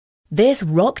This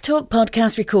Rock Talk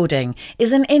podcast recording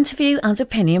is an interview and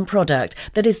opinion product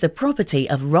that is the property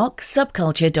of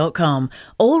rocksubculture.com,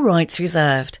 all rights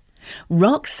reserved.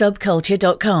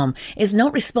 Rocksubculture.com is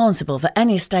not responsible for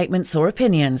any statements or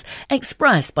opinions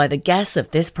expressed by the guests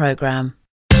of this program.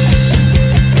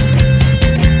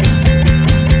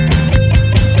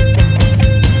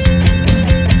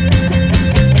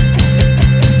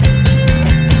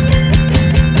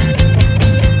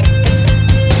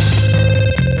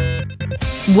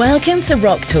 Welcome to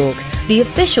Rock Talk, the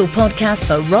official podcast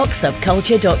for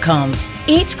rocksubculture.com.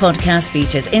 Each podcast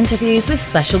features interviews with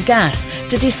special guests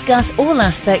to discuss all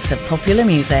aspects of popular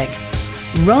music.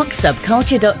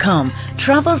 Rocksubculture.com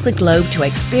travels the globe to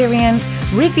experience,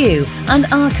 review, and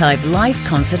archive live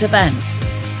concert events.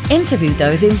 Interview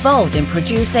those involved in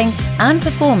producing and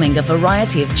performing a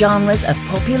variety of genres of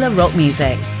popular rock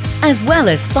music, as well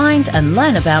as find and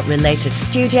learn about related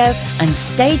studio and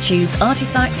stage-use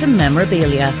artifacts and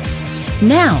memorabilia.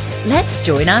 Now, let's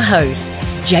join our host,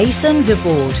 Jason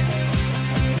DeBoard.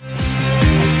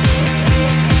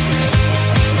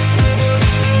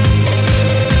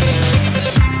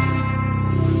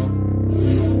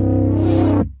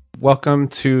 Welcome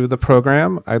to the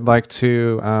program. I'd like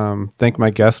to thank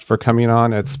my guest for coming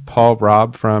on. It's Paul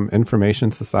Robb from Information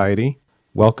Society.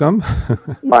 Welcome.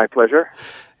 My pleasure.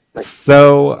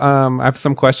 So I have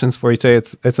some questions for you today.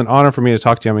 It's an honor for me to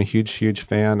talk to you. I'm a huge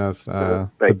fan of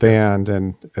the band,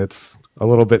 and it's a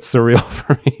little bit surreal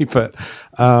for me. But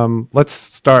let's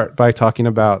start by talking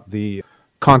about the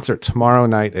concert tomorrow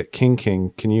night at King.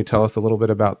 Can you tell us a little bit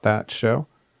about that show?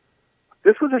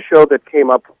 This was a show that came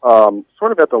up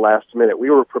sort of at the last minute. We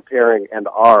were preparing and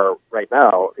are right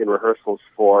now in rehearsals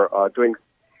for doing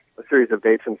a series of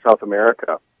dates in South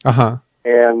America. Uh-huh.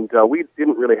 And we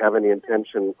didn't really have any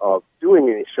intention of doing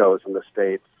any shows in the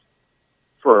States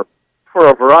for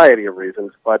a variety of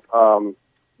reasons. But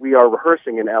we are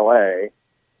rehearsing in L.A.,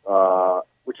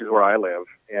 which is where I live.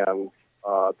 And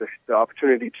the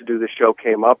opportunity to do this show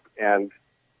came up, and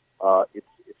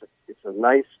it's a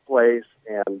nice place,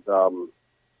 and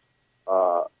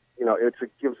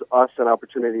it gives us an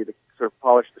opportunity to sort of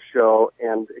polish the show,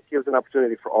 and it gives an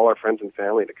opportunity for all our friends and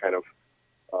family to kind of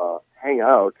hang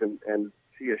out and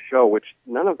see a show, which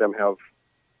none of them have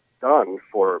done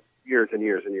for years and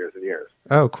years and years and years.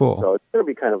 Oh, cool! So it's going to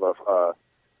be kind of it's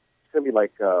going to be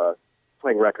like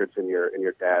playing records in your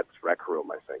dad's rec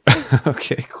room, I think.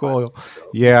 Okay, cool.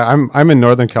 Yeah, I'm in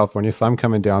Northern California, so I'm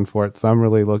coming down for it. So I'm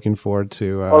really looking forward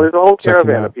to. There's a whole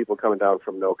caravan of people coming down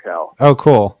from NoCal. Oh,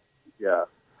 cool. Yeah.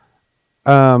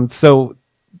 So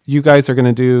you guys are going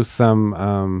to do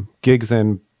some gigs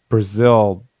in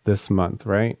Brazil this month,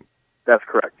 right? That's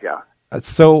correct. Yeah.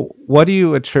 So what do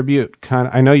you attribute?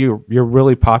 I know you're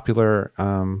really popular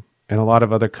in a lot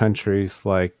of other countries,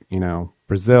 like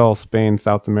Brazil, Spain,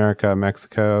 South America,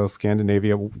 Mexico,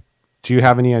 Scandinavia. Do you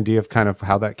have any idea of kind of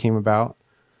how that came about?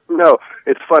 No,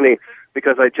 it's funny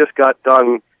because I just got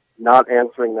done not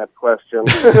answering that question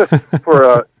for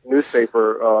a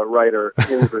newspaper writer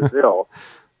in Brazil,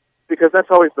 because that's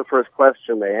always the first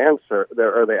question they ask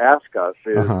us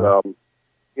is,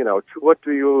 to what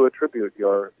do you attribute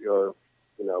your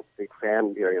big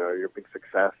fan, your big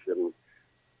success in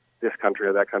this country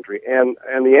or that country? And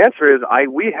the answer is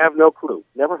we have no clue.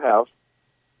 Never have.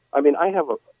 I mean, I have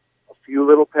a few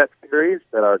little pet theories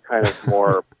that are kind of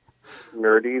more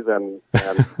nerdy than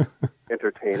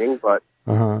entertaining, but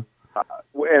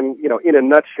in a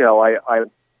nutshell, I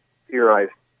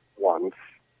theorized once.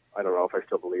 I don't know if I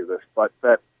still believe this, but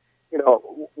that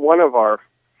one of our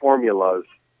formulas,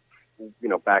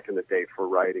 back in the day for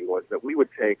writing was that we would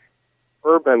take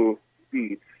urban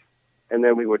beats and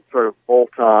then we would sort of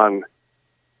bolt on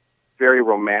very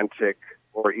romantic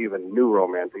or even new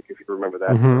romantic, if you remember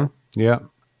that. Mm-hmm. Yeah.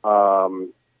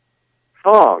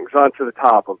 Songs onto the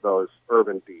top of those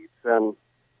urban beats, and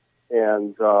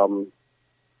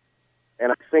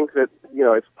I think that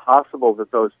it's possible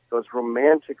that those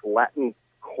romantic Latin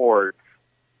chords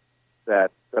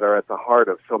that are at the heart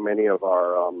of so many of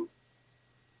our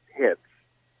hits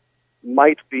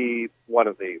might be one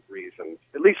of the reasons,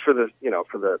 at least for the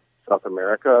South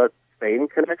America Spain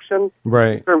connection,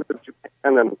 right? In terms of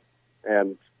Japan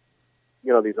and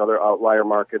these other outlier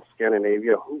markets,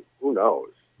 Scandinavia, who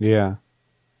knows? Yeah.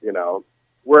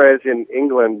 Whereas in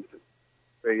England,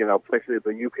 places,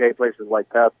 the UK, places like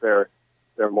that, they're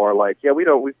more like,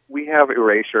 we have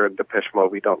Erasure and Depeche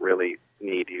Mode. We don't really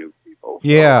need you people. So.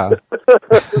 Yeah.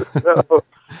 So,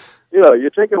 you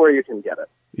take it where you can get it.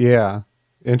 Yeah.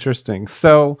 Interesting.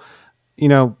 So,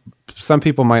 some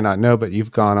people might not know, but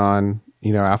you've gone on,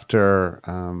 after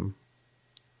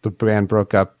the band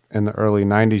broke up in the early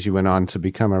 90s, you went on to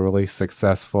become a really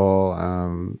successful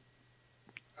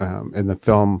in the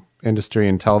film industry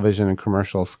and television and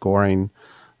commercial scoring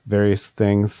various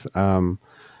things. Do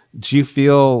you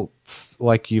feel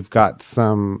like you've got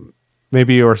some,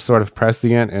 maybe you were sort of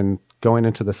prescient in going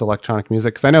into this electronic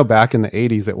music? Because I know back in the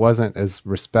 80s it wasn't as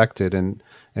respected, and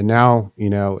now, you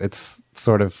know, it's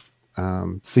sort of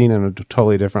seen in a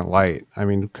totally different light. I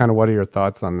mean, kind of what are your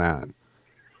thoughts on that?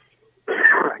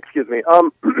 Excuse me.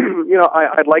 You know,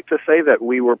 I'd like to say that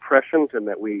we were prescient and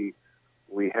that we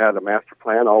had a master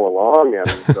plan all along and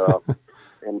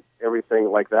and everything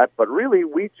like that. But really,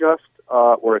 we just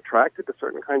were attracted to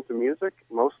certain kinds of music,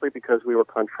 mostly because we were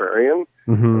contrarian.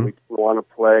 And we didn't want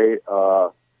to play,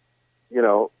 you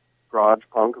know, garage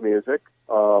punk music.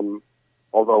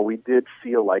 Although we did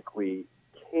feel like we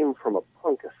came from a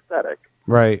punk aesthetic,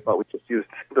 right? But we just used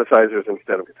synthesizers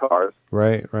instead of guitars,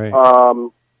 right?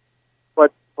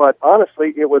 But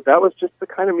honestly, that was just the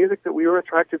kind of music that we were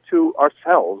attracted to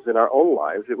ourselves in our own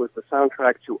lives. It was the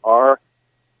soundtrack to our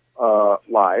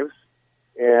lives,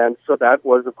 and so that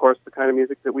was, of course, the kind of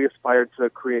music that we aspired to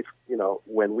create. You know,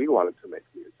 when we wanted to make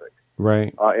music,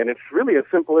 right? And it's really as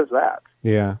simple as that.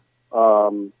 Yeah.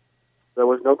 There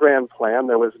was no grand plan.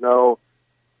 There was no,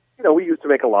 you know, we used to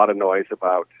make a lot of noise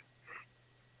about,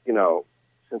 you know,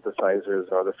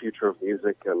 synthesizers are the future of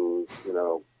music, and, you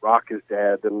know, rock is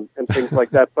dead, and things like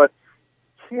that. But,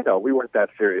 you know, we weren't that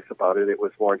serious about it. It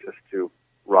was more just to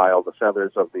rile the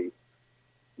feathers of the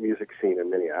music scene in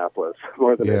Minneapolis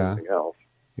more than anything else.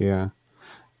 Yeah.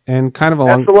 And kind of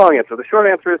along... That's the long answer. The short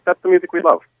answer is that's the music we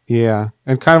love. Yeah.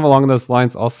 And kind of along those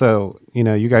lines also, you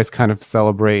know, you guys kind of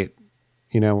celebrate,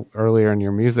 you know, earlier in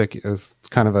your music, it was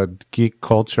kind of a geek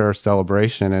culture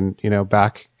celebration. And, you know,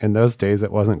 back in those days,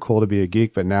 it wasn't cool to be a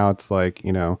geek, but now it's like,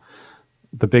 you know,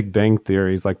 The Big Bang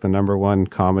Theory is like the #1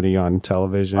 comedy on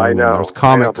television. I know. And there's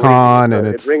Comic-Con, and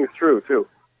it rings true too.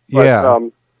 But, yeah.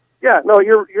 Yeah, no,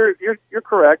 you're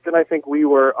correct. And I think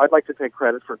I'd like to take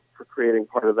credit for creating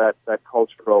part of that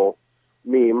cultural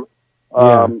meme.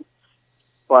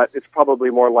 But it's probably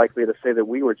more likely to say that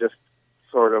we were just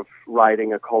sort of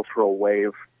riding a cultural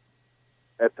wave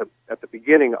at the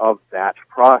beginning of that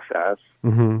process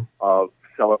of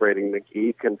celebrating the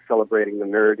geek and celebrating the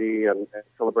nerdy and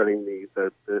celebrating the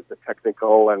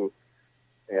technical and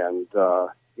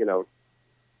you know,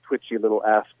 twitchy little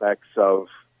aspects of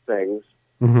things.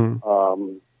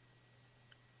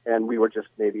 And we were just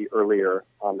maybe earlier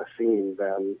on the scene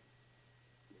than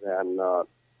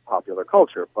popular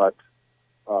culture, but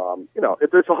you know,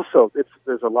 there's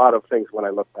a lot of things when I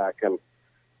look back and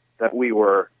that we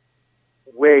were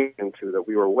way into, that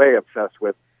we were way obsessed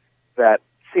with, that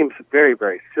seems very,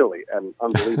 very silly and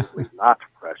unbelievably not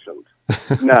prescient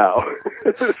now.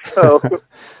 So,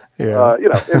 you know,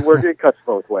 it cuts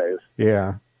both ways.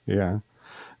 Yeah, yeah.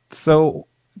 So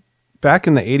back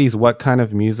in the 80s, what kind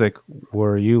of music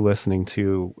were you listening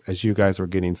to as you guys were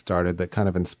getting started that kind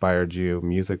of inspired you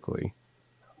musically?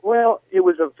 Well, it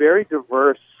was a very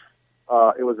diverse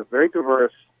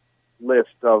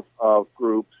list of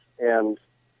groups, and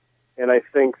I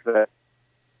think that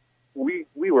we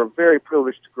were very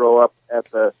privileged to grow up at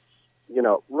the, you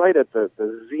know, right at the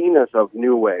zenith of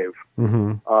new wave,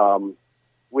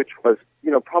 which was, you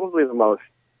know, probably the most,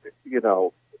 you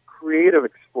know, creative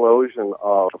explosion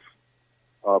of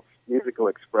musical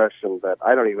expression that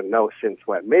I don't even know since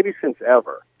when, maybe since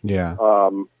ever. Yeah.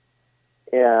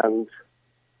 And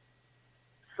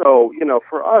so, you know,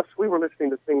 for us, we were listening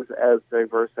to things as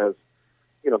diverse as,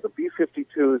 you know, the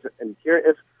B-52s and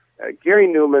Gary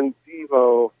Newman,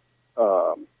 Devo,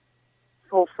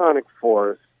 Soul Sonic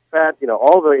Force, you know,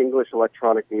 all the English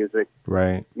electronic music,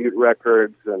 right? Mute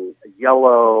Records and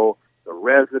Yellow, The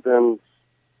Residents,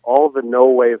 all the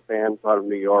no-wave bands out of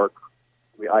New York.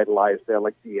 We idolized them,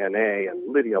 like DNA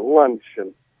and Lydia Lunch,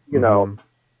 and, you know,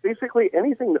 basically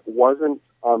anything that wasn't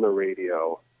on the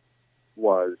radio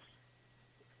was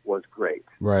great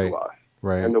to us.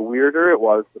 Right. And the weirder it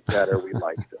was, the better we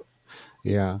liked it.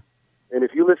 Yeah. And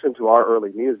if you listen to our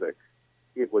early music,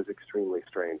 it was extremely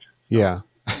strange. So yeah.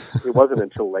 It wasn't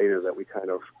until later that we kind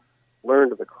of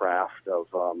learned the craft of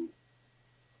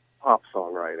pop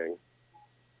songwriting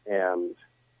and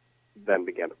then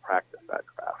began to practice that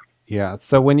craft. Yeah.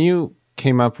 So when you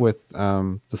came up with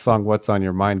the song "What's on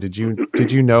Your Mind," did you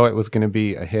know it was going to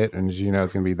be a hit, and did you know it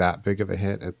was going to be that big of a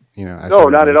hit? You know, no,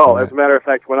 not at all. As a matter of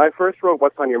fact, when I first wrote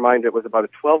 "What's on Your Mind," it was about a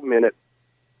 12-minute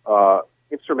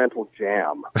instrumental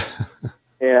jam,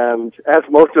 and as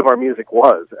most of our music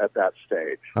was at that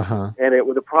stage, and it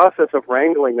was a process of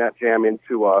wrangling that jam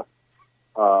into a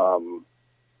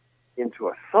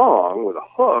song with a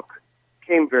hook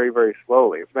came very, very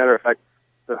slowly. As a matter of fact,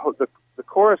 the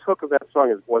chorus hook of that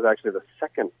song was actually the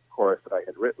second chorus that I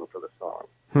had written for the song.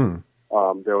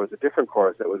 There was a different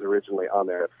chorus that was originally on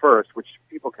there at first, which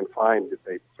people can find if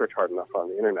they search hard enough on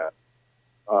the internet.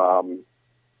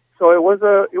 So it was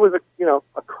a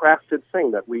a crafted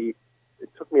thing that it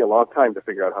took me a long time to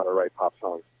figure out how to write pop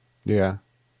songs. Yeah.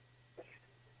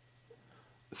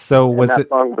 So that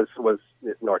song was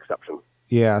no exception.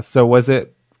 Yeah. So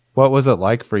what was it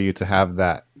like for you to have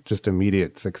that just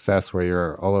immediate success where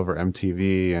you're all over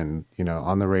MTV and,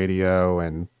 on the radio,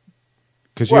 and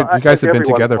because you guys have been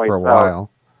together for a while.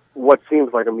 What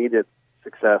seems like immediate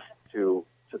success to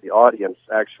the audience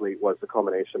actually was the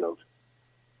culmination of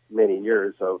many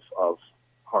years of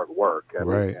hard work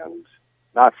and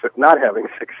not having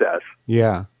success.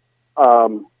 Yeah.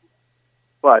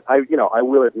 But I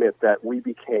will admit that we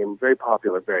became very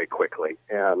popular very quickly,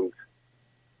 and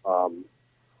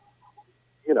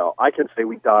I can say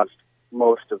we dodged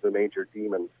most of the major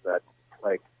demons that,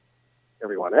 like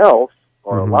everyone else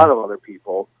or a lot of other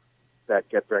people, that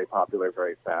get very popular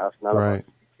very fast. None of us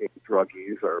became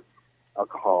druggies or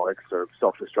alcoholics or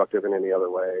self-destructive in any other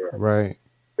way, or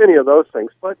any of those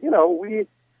things. But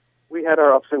we had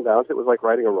our ups and downs. It was like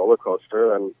riding a roller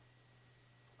coaster, and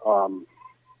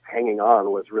hanging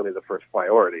on was really the first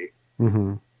priority,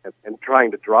 and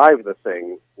trying to drive the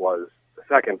thing was the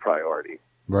second priority.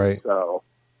 Right. So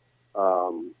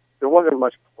there wasn't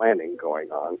much planning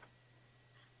going on,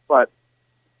 but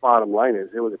bottom line is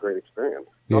it was a great experience.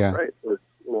 Yeah. Right. It was,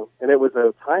 and it was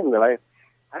a time that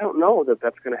I don't know that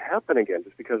that's going to happen again,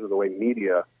 just because of the way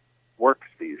media works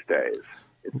these days.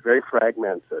 It's very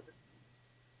fragmented.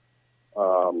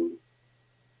 And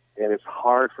it's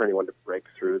hard for anyone to break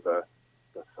through the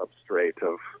substrate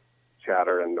of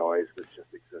chatter and noise that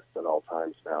just exists at all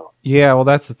times now. Yeah, well,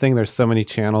 that's the thing. There's so many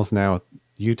channels now with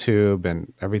YouTube,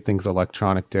 and everything's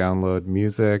electronic download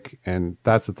music. And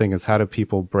that's the thing, is how do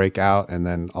people break out? And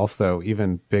then also,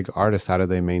 even big artists, how do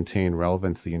they maintain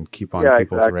relevancy and keep on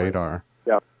people's radar?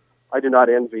 Yeah. I do not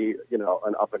envy,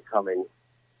 an up-and-coming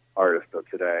artist of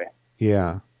today.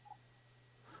 Yeah.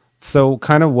 So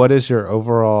kind of what is your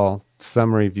overall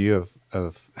summary view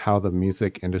of how the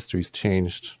music industry's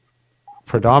changed,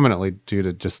 predominantly due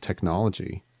to just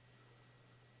technology?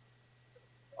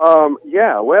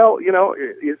 Yeah, well,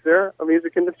 is there a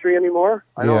music industry anymore?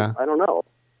 I don't know.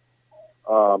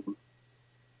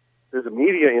 There's a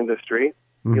media industry.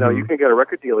 You can get a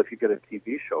record deal if you get a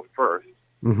TV show first.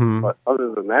 But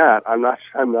other than that, I'm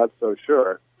not so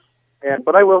sure.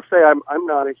 But I will say I'm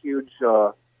not a huge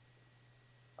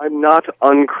I'm not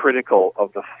uncritical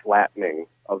of the flattening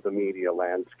of the media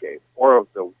landscape or of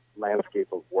the landscape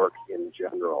of work in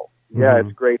general. Yeah,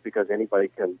 it's great because anybody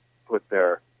can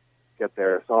get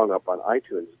their song up on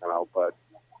iTunes now, but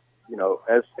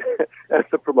as as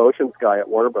the promotions guy at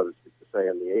Warner Brothers used to say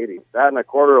in the 80s, that and a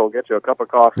quarter will get you a cup of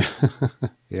coffee.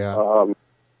 Yeah.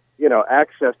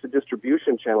 Access to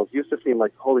distribution channels used to seem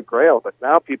like the holy grail, but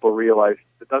now people realize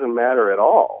it doesn't matter at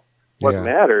all. What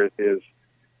matters is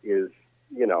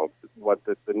what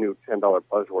the new $10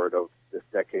 buzzword of this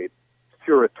decade,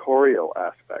 curatorial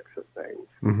aspects of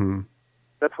things.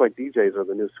 That's why DJs are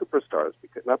the new superstars,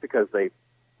 not because they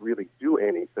really do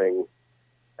anything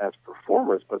as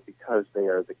performers, but because they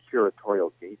are the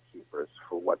curatorial gatekeepers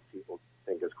for what people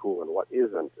think is cool and what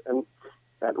isn't. And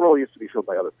that role used to be filled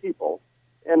by other people,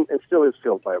 and it still is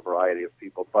filled by a variety of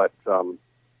people. But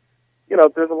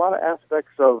there's a lot of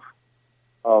aspects of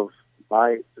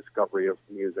my discovery of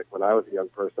music when I was a young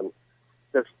person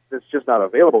that's just not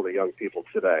available to young people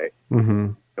today.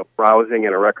 Browsing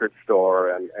in a record store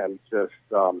and just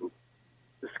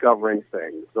discovering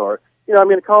things. Or,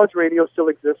 college radio still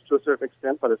exists to a certain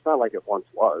extent, but it's not like it once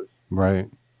was. Right.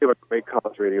 We have a great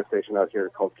college radio station out here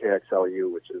called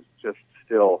KXLU, which is just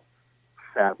still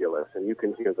fabulous. And you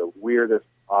can hear the weirdest,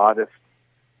 oddest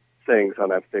things on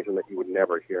that station that you would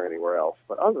never hear anywhere else.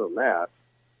 But other than that,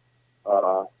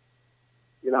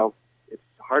 it's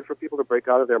hard for people to break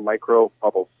out of their micro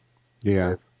bubbles.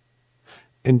 Yeah.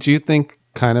 And do you think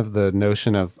kind of the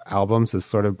notion of albums is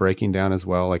sort of breaking down as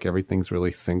well? Like everything's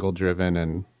really single driven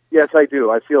and... Yes, I do.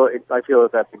 I feel that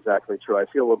that's exactly true. I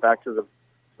feel we're back to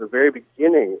the very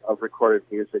beginning of recorded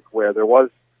music, where there was,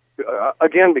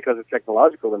 again, because of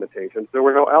technological limitations, there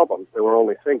were no albums. There were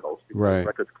only singles. Because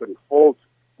records couldn't hold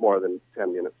more than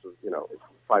 10 minutes,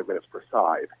 5 minutes per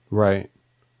side. Right.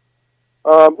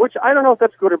 Which I don't know if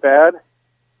that's good or bad.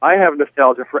 I have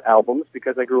nostalgia for albums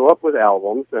because I grew up with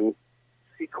albums, and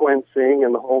sequencing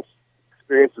and the whole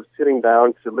experience of sitting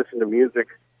down to listen to music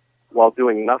while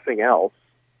doing nothing else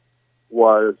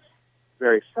was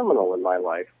very seminal in my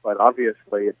life. But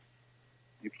obviously,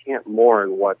 you can't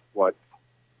mourn what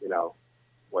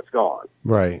what's gone.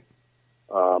 Right.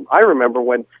 I remember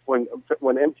when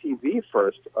MTV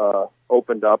first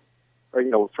opened up,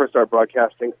 or first started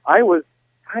broadcasting, I was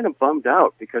kind of bummed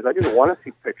out because I didn't want to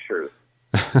see pictures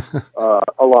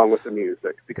along with the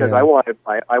music, because I wanted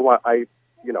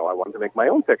to make my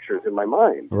own pictures in my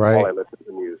mind while I listened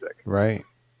to music. Right.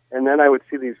 And then I would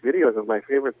see these videos of my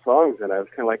favorite songs, and I was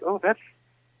kind of like, oh, that's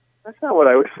not what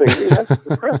I was thinking. That's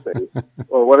depressing,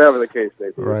 or whatever the case may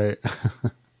be. Right.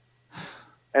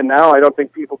 And now I don't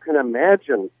think people can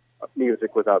imagine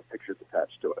music without pictures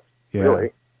attached to it. Yeah.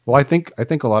 Really. Well, I think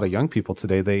a lot of young people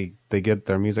today, they get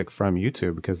their music from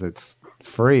YouTube because it's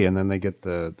free, and then they get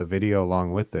the video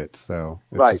along with it. So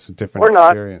it's just a different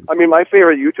experience. I mean, my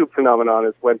favorite YouTube phenomenon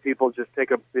is when people just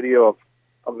take a video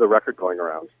of the record going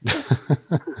around.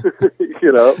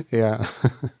 Yeah.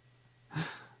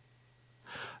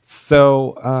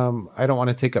 So I don't want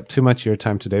to take up too much of your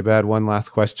time today, but I had one last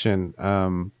question.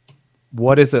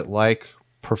 What is it like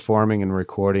performing and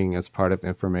recording as part of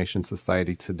Information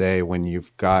Society today when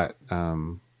you've got, I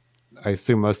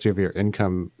assume most of your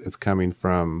income is coming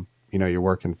from, your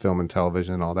work in film and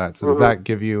television and all that. So does that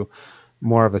give you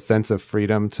more of a sense of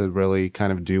freedom to really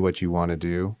kind of do what you want to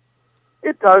do?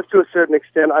 It does, to a certain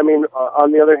extent. I mean,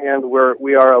 on the other hand,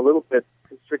 we are a little bit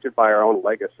constricted by our own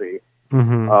legacy,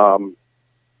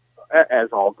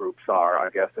 as all groups are, I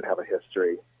guess, that have a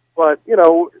history. But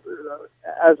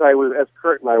as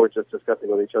Kurt and I were just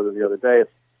discussing with each other the other day,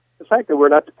 it's the fact that we're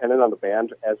not dependent on the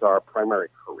band as our primary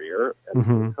career and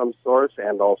income source,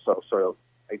 and also sort of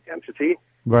identity.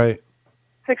 Right.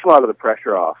 Takes a lot of the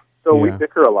pressure off. So we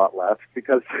bicker a lot less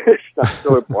because it's not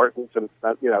so important, and it's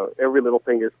not, every little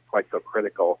thing is quite so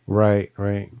critical. Right,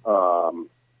 right.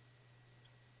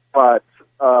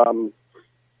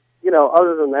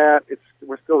 Other than that,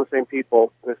 we're still the same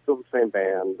people, we're still the same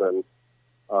band, and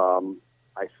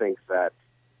I think that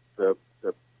the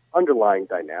underlying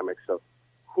dynamics of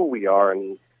who we are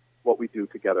and what we do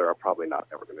together are probably not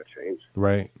ever going to change.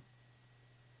 Right.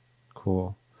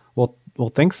 Cool. Well,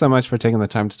 thanks so much for taking the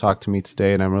time to talk to me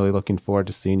today, and I'm really looking forward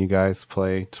to seeing you guys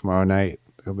play tomorrow night.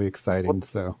 It'll be exciting.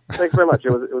 So thanks very much.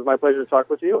 It was my pleasure to talk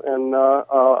with you, and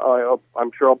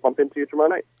I'm sure I'll bump into you tomorrow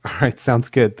night. All right, sounds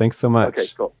good. Thanks so much. Okay,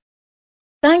 cool.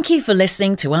 Thank you for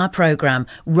listening to our program,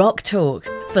 Rock Talk.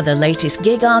 For the latest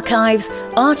gig archives,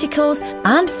 articles,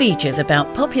 and features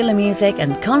about popular music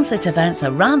and concert events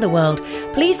around the world,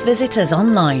 please visit us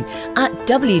online at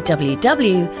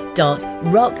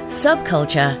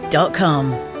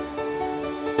www.rocksubculture.com.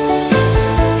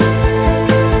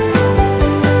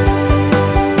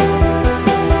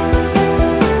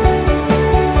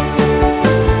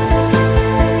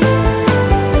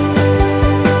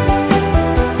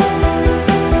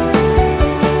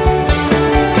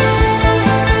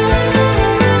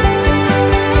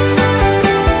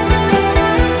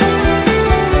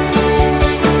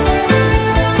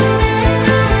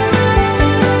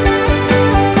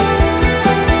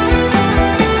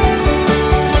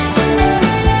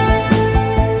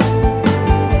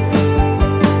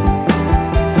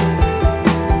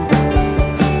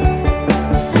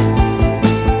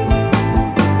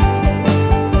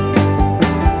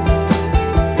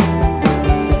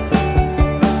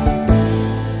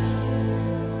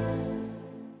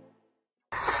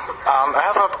 I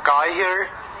have a guy here.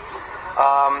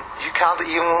 You can't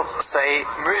even say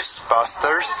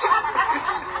Mythbusters.